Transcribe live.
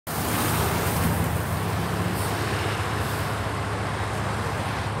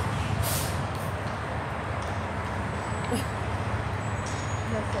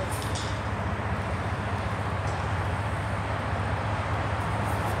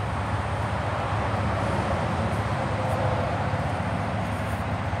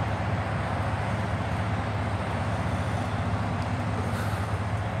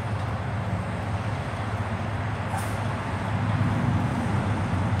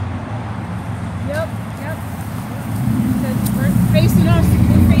Yep, yep. We're facing us.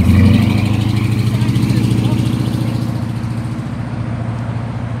 We're facing you.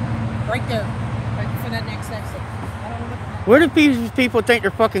 Right there. Right for that next exit. I don't know what. Where do these people think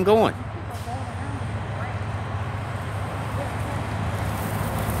they're fucking going?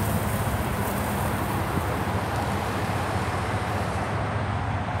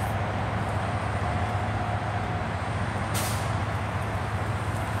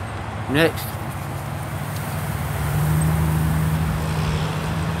 Next.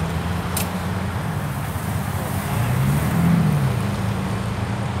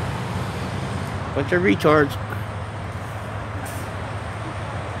 Bunch of retards.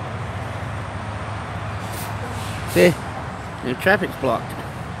 See? The traffic's blocked.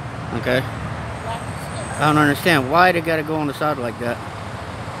 Okay. I don't understand why they gotta go on the side like that.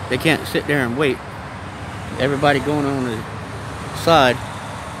 They can't sit there and wait. Everybody going on the side.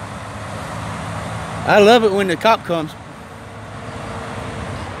 I love it when the cop comes.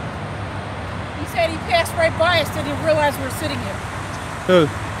 He said he passed right by us, didn't realize we were sitting here. Who?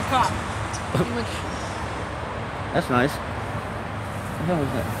 The cop. He went, That's nice. What the hell was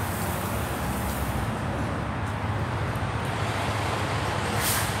that?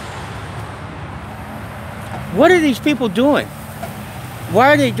 What are these people doing?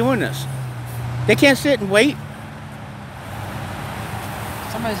 Why are they doing this? They can't sit and wait.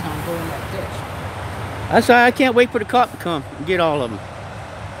 somebody's gonna go in that ditch. That's why I can't wait for the cop to come and get all of them.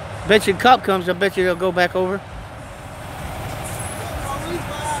 Bet you the cop comes, I bet you they'll go back over.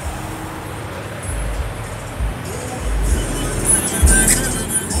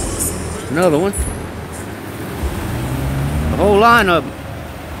 Another one. A whole line of them.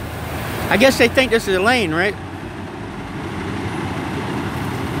 I guess they think this is a lane, right?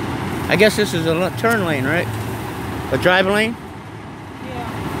 I guess this is a turn lane, right? A drive lane? Yeah.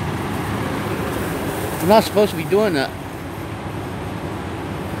 You're not supposed to be doing that.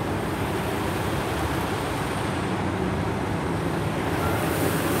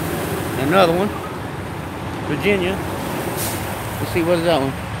 Another one. Virginia. Let's see, what is that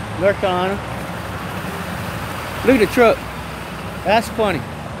one? North Carolina. Look at the truck. That's funny.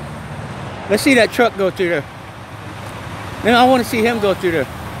 Let's see that truck go through there. Then I want to see him go through there.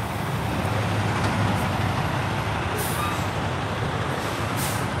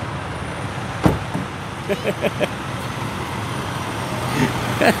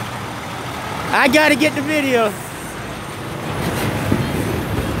 I gotta get the video.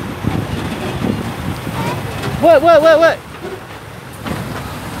 What?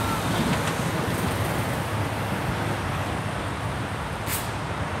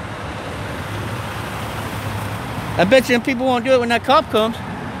 I bet you people won't do it when that cop comes.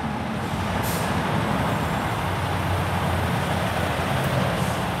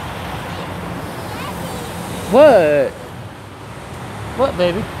 What? What,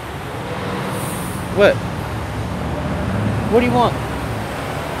 baby? What? What do you want?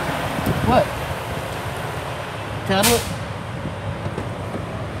 What? Tablet?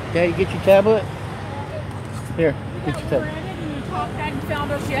 Daddy, get your tablet? Here, get your tablet. You hadn't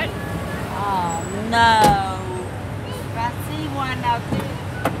found us yet? Oh, no. I see one out there.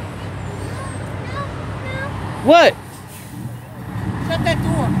 What? Shut that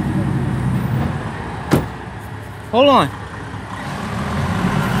door. Hold on.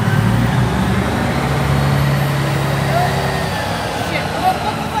 Shit.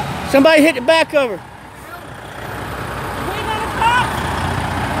 Look. Somebody hit the back of her. Wait on the cop.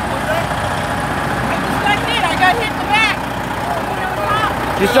 I just got hit. I got hit in the back. Wait on the cop.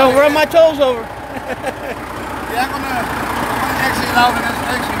 Just don't run my toes over. Yeah, I'm gonna exit out in this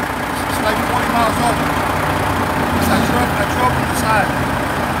exit. It's like 40 miles over. It's that truck on the side.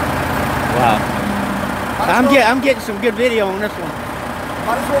 Wow. I'm getting some good video on this one.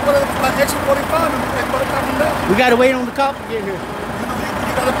 Might as well go to like exit 45 and wait for the cop from there. We gotta wait on the cop to get here.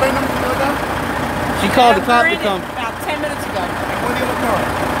 You got a plane number for the guy? She called the cop to come. About 10 minutes ago. Where the other car?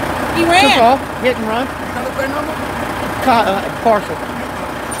 He Took ran. off, hit and run. You got a plane number? Partial.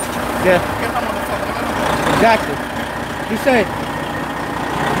 Yeah, Get that motherfucker. exactly. He said.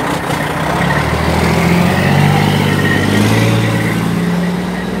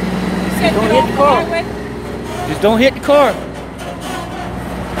 Said Don't get hit off the the car. highway. Just don't hit the car.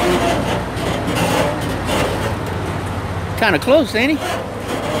 Kind of close, ain't he?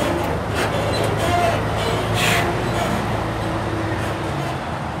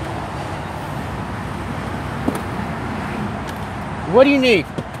 What do you need?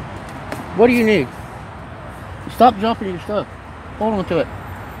 What do you need? Stop jumping your stuff. Hold on to it.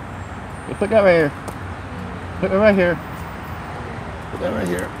 Yeah, put that right here. Put it right here. Put that right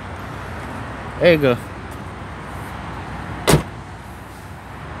here. There you go.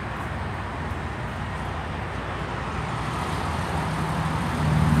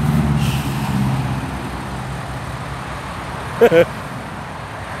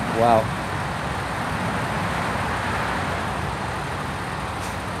 Wow.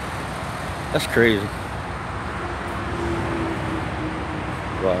 That's crazy.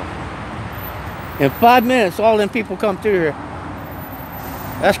 Wow. In 5 minutes, all them people come through here.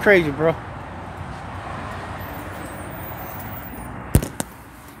 That's crazy, bro.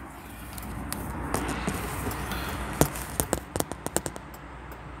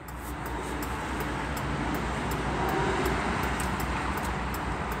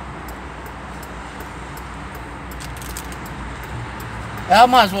 I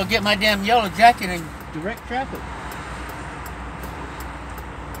might as well get my damn yellow jacket and direct traffic.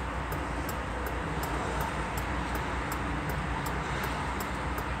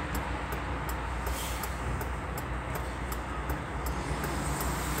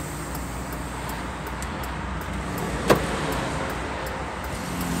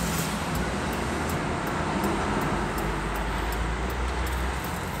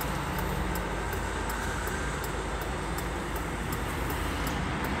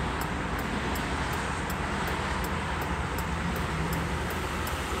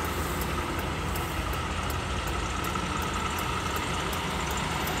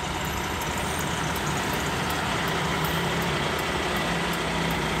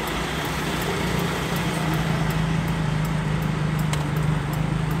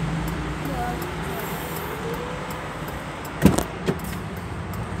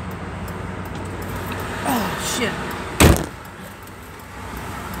 Shit.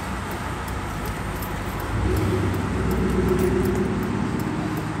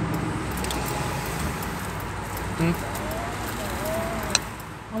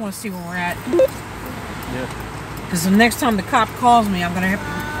 I want to see where we're at. Yeah. Because the next time the cop calls me, I'm gonna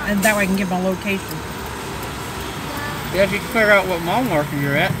have, and that way I can give my location. Yeah, if you can figure out what mile marker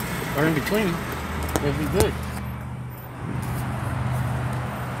you're at, or in between, it'd be good.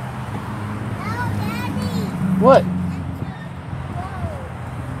 What?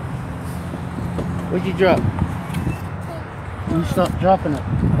 What'd you drop? You stop dropping it.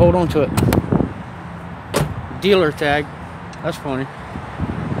 Hold on to it. Dealer tag. That's funny.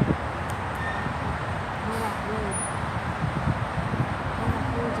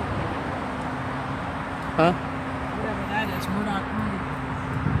 Huh? Whatever that is, Murdoch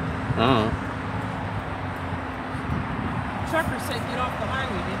Road. Trucker said get off the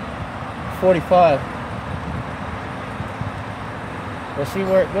highway, didn't he? 45. Let's see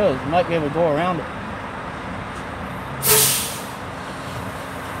where it goes. You might be able to go around it.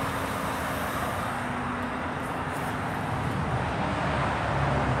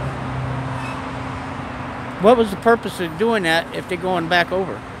 What was the purpose of doing that if they're going back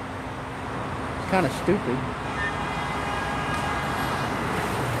over? It's kind of stupid.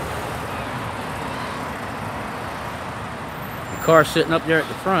 The car sitting up there at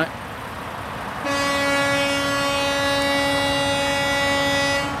the front.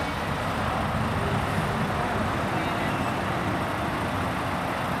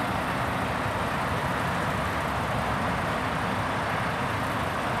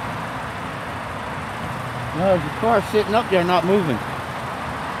 No, the car's sitting up there not moving.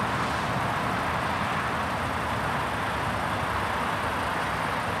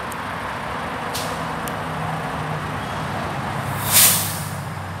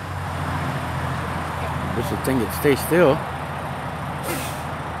 This is the thing that stays still.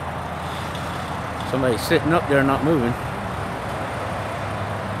 Somebody's sitting up there not moving.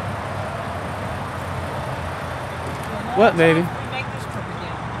 What, baby? Make this trip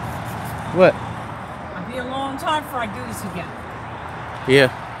again. What? It'll be a long time before I do this again. Yeah.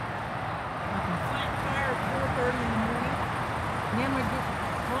 I can flat tire at 4:30 in the morning, and then we get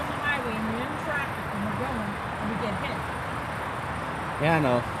on the highway and we're in traffic and we're going and we get hit. Yeah, I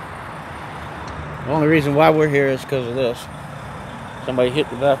know. The only reason why we're here is because of this. Somebody hit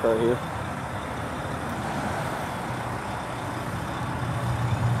the back right here.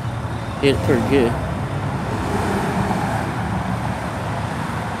 Hit it pretty good.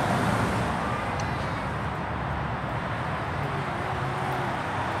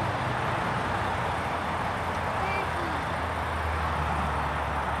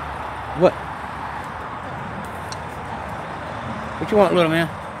 What? What you want, little man?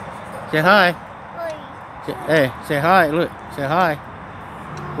 Say hi. Hey, say hi. Look, say hi.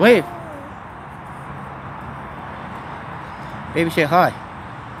 Wave. Baby, say hi.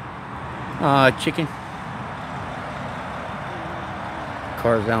 Aw, chicken.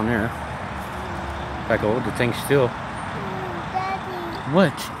 Car's down there. If I go, the thing's still. Daddy.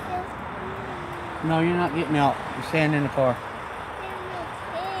 What? No, you're not getting out. You're staying in the car.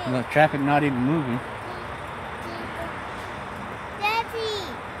 The traffic not even moving. Daddy.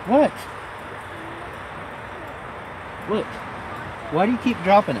 What? What? Why do you keep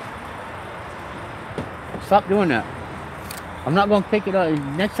dropping it? Stop doing that. I'm not going to pick it up.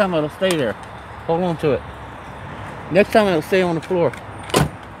 Next time it'll stay there. Hold on to it. Next time it'll stay on the floor.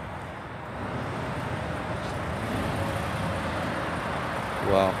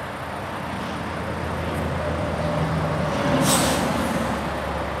 Wow.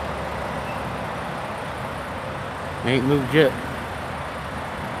 Ain't moved yet.